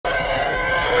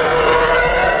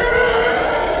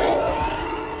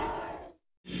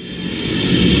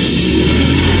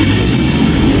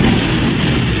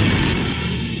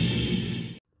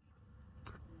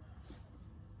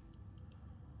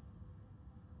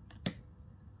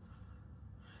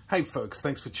Hey folks,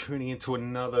 thanks for tuning into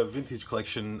another vintage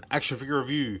collection action figure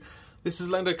review. This is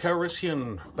Lando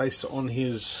Calrissian, based on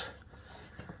his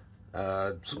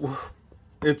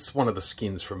it's one of the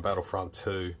skins from Battlefront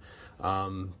 2,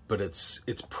 but it's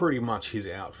pretty much his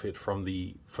outfit from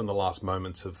the last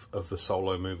moments of the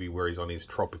Solo movie, where he's on his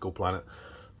tropical planet.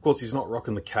 Of course, he's not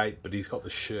rocking the cape, but he's got the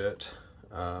shirt.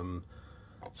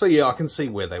 So yeah, I can see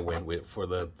where they went with for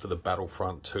the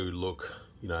Battlefront 2 look.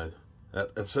 You know,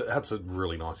 that's a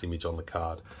really nice image on the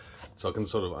card, so I can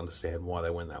sort of understand why they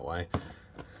went that way.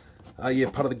 Yeah,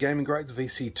 part of the gaming grades,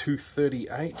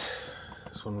 VC238.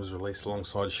 This one was released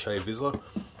alongside Shea Vizsla.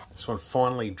 This one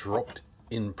finally dropped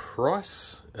in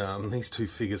price. These two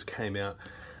figures came out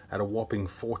at a whopping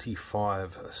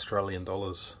 45 Australian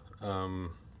dollars.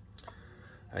 And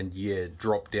yeah,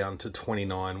 dropped down to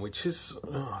 29, which is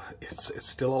it's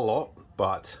still a lot,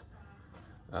 but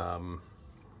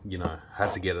you know,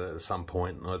 had to get it at some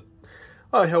point.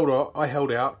 I held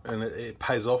out, and it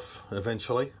pays off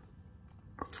eventually.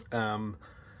 But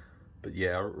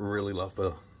yeah, I really love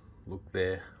the look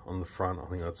there on the front. I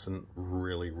think that's a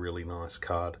really nice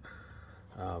card.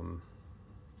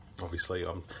 Obviously,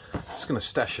 I'm just going to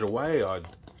stash it away. I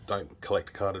don't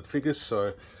collect carded figures,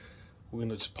 so we're going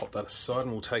to just pop that aside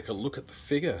and we'll take a look at the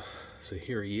figure. So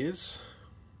here he is.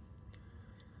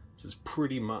 This is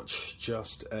pretty much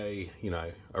just a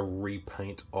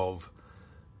repaint of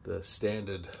the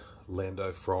standard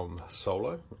Lando from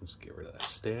Solo. Let's get rid of that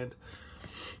stand.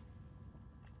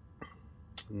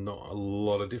 Not a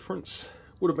lot of difference.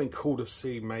 Would have been cool to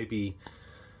see maybe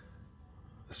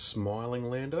a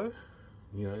smiling Lando.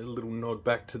 You know, a little nod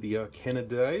back to the Kenner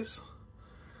days.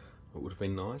 It would have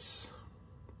been nice.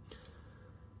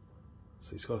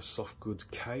 So he's got a soft goods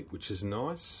cape, which is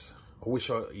nice. I wish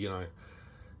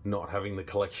not having the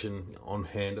collection on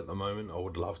hand at the moment, I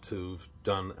would love to have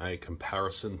done a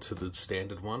comparison to the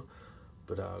standard one,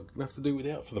 but I'm gonna have to do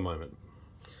without for the moment.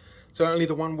 So only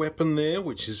the one weapon there,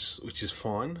 which is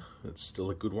fine. It's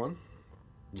still a good one.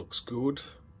 Looks good.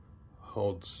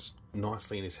 Holds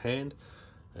nicely in his hand,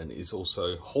 and is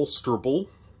also holsterable.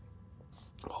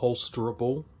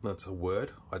 Holsterable. That's a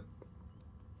word.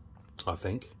 I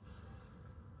think.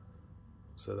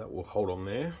 So that will hold on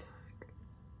there.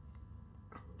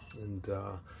 And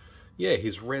yeah,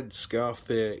 his red scarf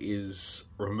there is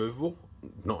removable.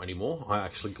 Not anymore. I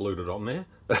actually glued it on there.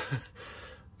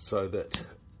 So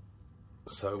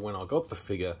when I got the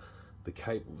figure, the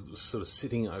cape was sort of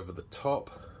sitting over the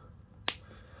top,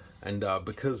 and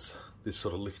because this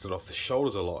sort of lifted off the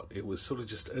shoulders a lot, it was sort of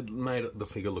it made the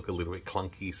figure look a little bit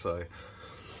clunky. So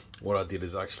what I did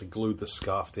is I actually glued the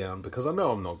scarf down, because I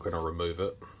know I'm not going to remove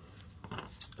it,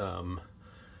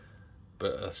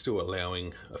 but still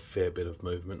allowing a fair bit of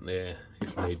movement there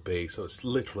if need be. So it's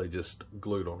literally just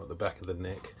glued on at the back of the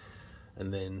neck,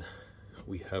 and then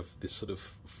we have this sort of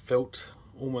felt,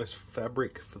 almost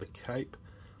fabric for the cape,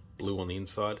 blue on the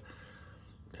inside.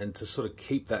 And to sort of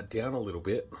keep that down a little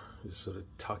bit, just sort of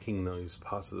tucking those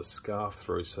parts of the scarf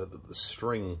through so that the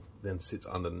string then sits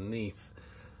underneath,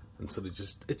 and sort of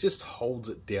it just holds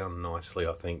it down nicely,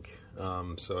 I think.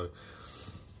 So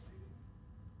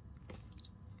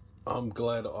I'm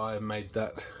glad I made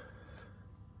that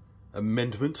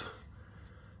amendment.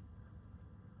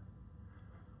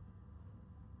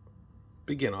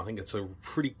 But again, I think it's a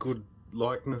pretty good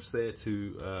likeness there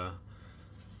to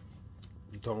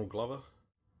Donald Glover.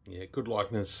 Yeah, good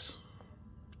likeness,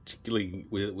 particularly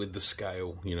with the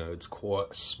scale. You know, it's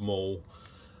quite small,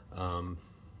 but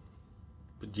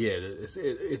yeah,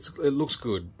 it looks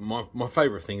good. My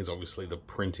favourite thing is obviously the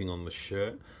printing on the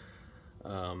shirt.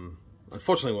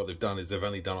 Unfortunately, what they've done is they've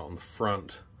only done it on the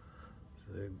front.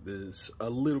 So there's a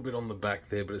little bit on the back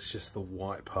there, but it's just the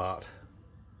white part.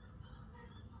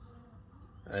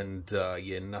 And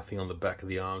yeah, nothing on the back of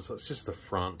the arm, so it's just the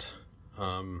front.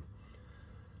 Yeah,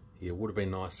 it would have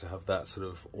been nice to have that sort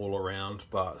of all around,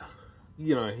 but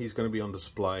you know, he's going to be on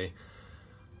display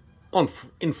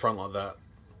in front like that,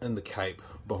 and the cape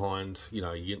behind. You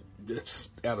know, it's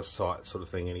out of sight sort of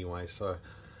thing anyway. So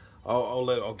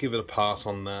I'll give it a pass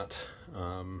on that.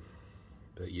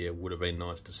 But yeah, it would have been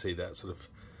nice to see that sort of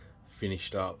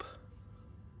finished up.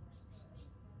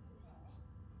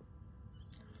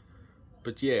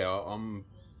 But yeah, I'm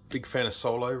a big fan of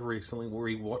Solo. Recently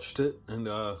rewatched it, and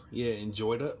yeah,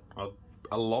 enjoyed it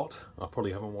a lot. I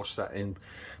probably haven't watched that in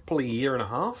probably a year and a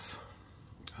half,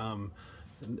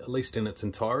 at least in its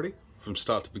entirety, from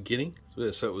start to beginning.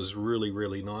 So it was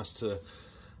really nice to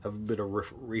have a bit of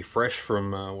refresh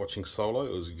from watching Solo.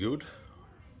 It was good.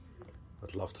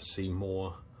 I'd love to see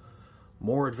more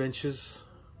adventures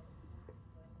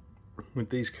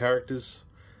with these characters.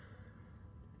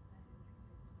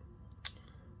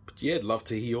 yeah, I'd love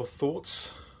to hear your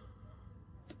thoughts.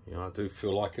 You know, I do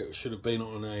feel like it should have been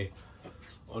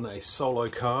on a solo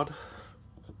card,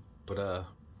 but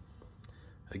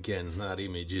again, that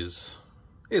image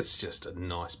it's just a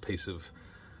nice piece of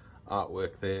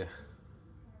artwork there.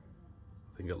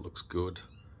 I think it looks good.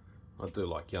 I do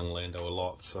like young Lando a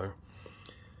lot, so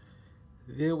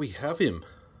there we have him.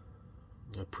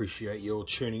 I appreciate you all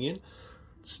tuning in.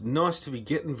 It's nice to be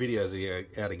getting videos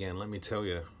out again, let me tell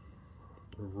you.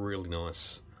 Really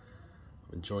nice.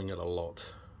 I'm enjoying it a lot.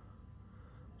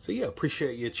 So yeah,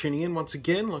 appreciate you tuning in once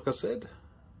again. Like I said,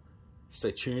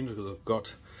 stay tuned because I've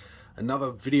got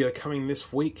another video coming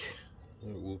this week.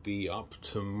 It will be up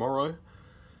tomorrow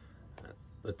at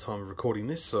the time of recording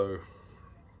this, so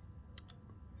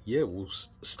yeah, we'll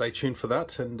stay tuned for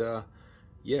that. And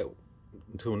yeah,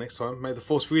 until next time, may the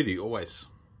force be with you always.